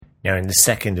Now, in the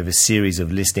second of a series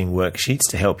of listening worksheets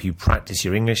to help you practice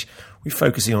your English, we're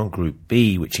focusing on Group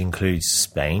B, which includes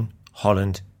Spain,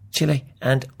 Holland, Chile,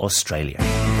 and Australia.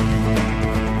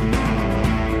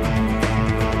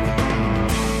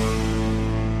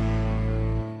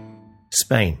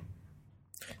 Spain.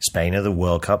 Spain are the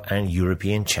World Cup and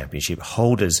European Championship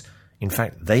holders. In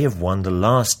fact, they have won the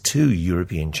last two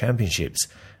European Championships,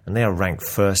 and they are ranked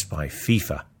first by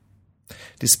FIFA.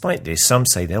 Despite this, some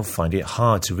say they'll find it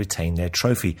hard to retain their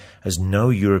trophy, as no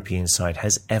European side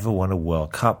has ever won a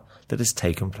World Cup that has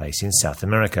taken place in South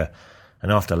America.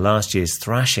 And after last year's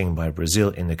thrashing by Brazil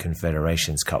in the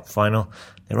Confederations Cup final,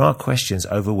 there are questions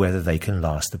over whether they can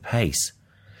last the pace.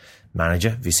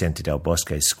 Manager Vicente Del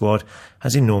Bosque's squad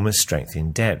has enormous strength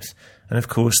in depth, and of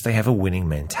course they have a winning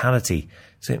mentality,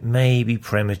 so it may be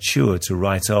premature to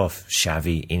write off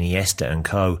Xavi, Iniesta and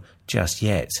co. just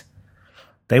yet.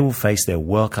 They will face their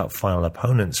World Cup final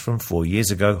opponents from 4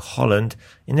 years ago, Holland,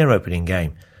 in their opening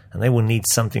game, and they will need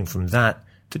something from that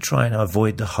to try and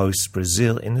avoid the hosts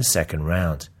Brazil in the second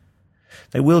round.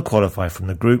 They will qualify from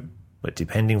the group, but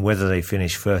depending whether they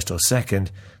finish first or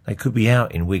second, they could be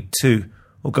out in week 2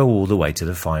 or go all the way to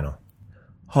the final.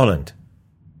 Holland.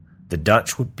 The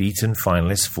Dutch were beaten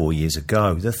finalists 4 years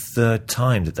ago, the third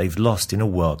time that they've lost in a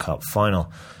World Cup final,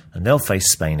 and they'll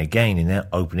face Spain again in their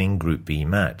opening Group B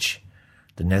match.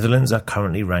 The Netherlands are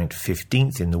currently ranked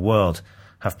 15th in the world,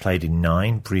 have played in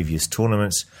 9 previous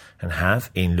tournaments, and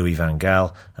have, in Louis van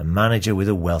Gaal, a manager with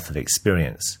a wealth of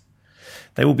experience.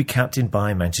 They will be captained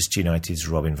by Manchester United's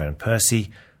Robin van Persie,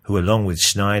 who along with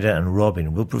Schneider and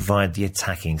Robin will provide the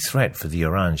attacking threat for the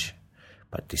Orange.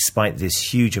 But despite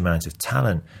this huge amount of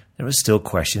talent, there are still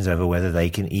questions over whether they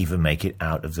can even make it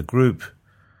out of the group.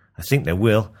 I think they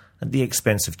will, at the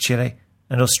expense of Chile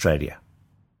and Australia.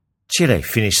 Chile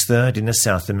finished third in the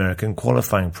South American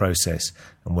qualifying process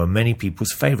and were many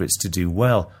people's favourites to do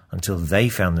well until they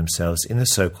found themselves in the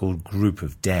so-called Group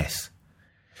of Death.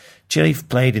 Chile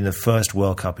played in the first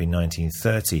World Cup in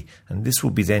 1930, and this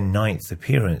will be their 9th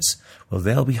appearance. Well,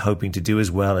 they'll be hoping to do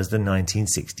as well as the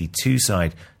 1962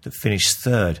 side that finished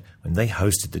third when they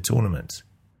hosted the tournament.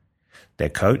 Their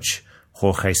coach,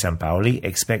 Jorge Sampaoli,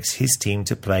 expects his team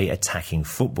to play attacking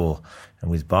football, and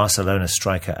with Barcelona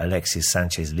striker Alexis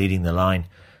Sanchez leading the line,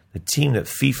 the team that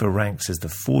FIFA ranks as the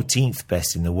 14th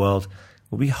best in the world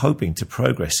will be hoping to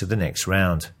progress to the next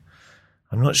round.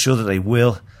 I'm not sure that they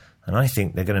will, and I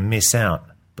think they're going to miss out,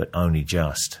 but only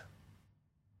just.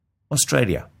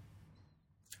 Australia.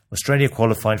 Australia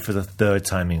qualified for the third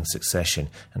time in succession,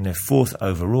 and they're 4th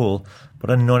overall, but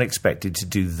are not expected to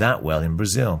do that well in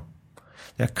Brazil.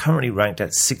 They are currently ranked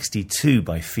at 62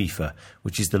 by FIFA,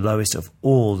 which is the lowest of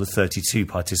all the 32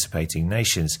 participating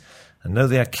nations, and though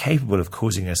they are capable of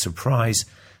causing a surprise,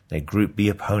 their Group B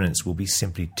opponents will be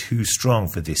simply too strong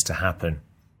for this to happen.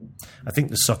 I think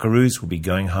the Socceroos will be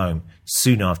going home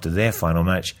soon after their final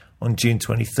match on June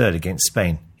 23rd against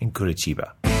Spain in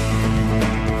Curitiba.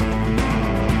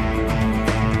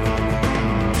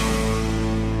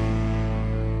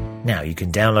 Now, you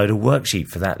can download a worksheet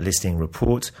for that listening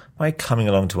report by coming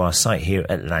along to our site here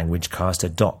at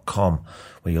languagecaster.com,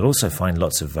 where you'll also find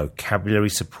lots of vocabulary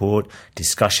support,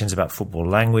 discussions about football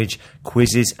language,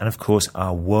 quizzes, and of course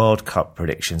our World Cup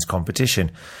predictions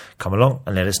competition. Come along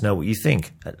and let us know what you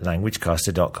think at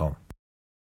languagecaster.com.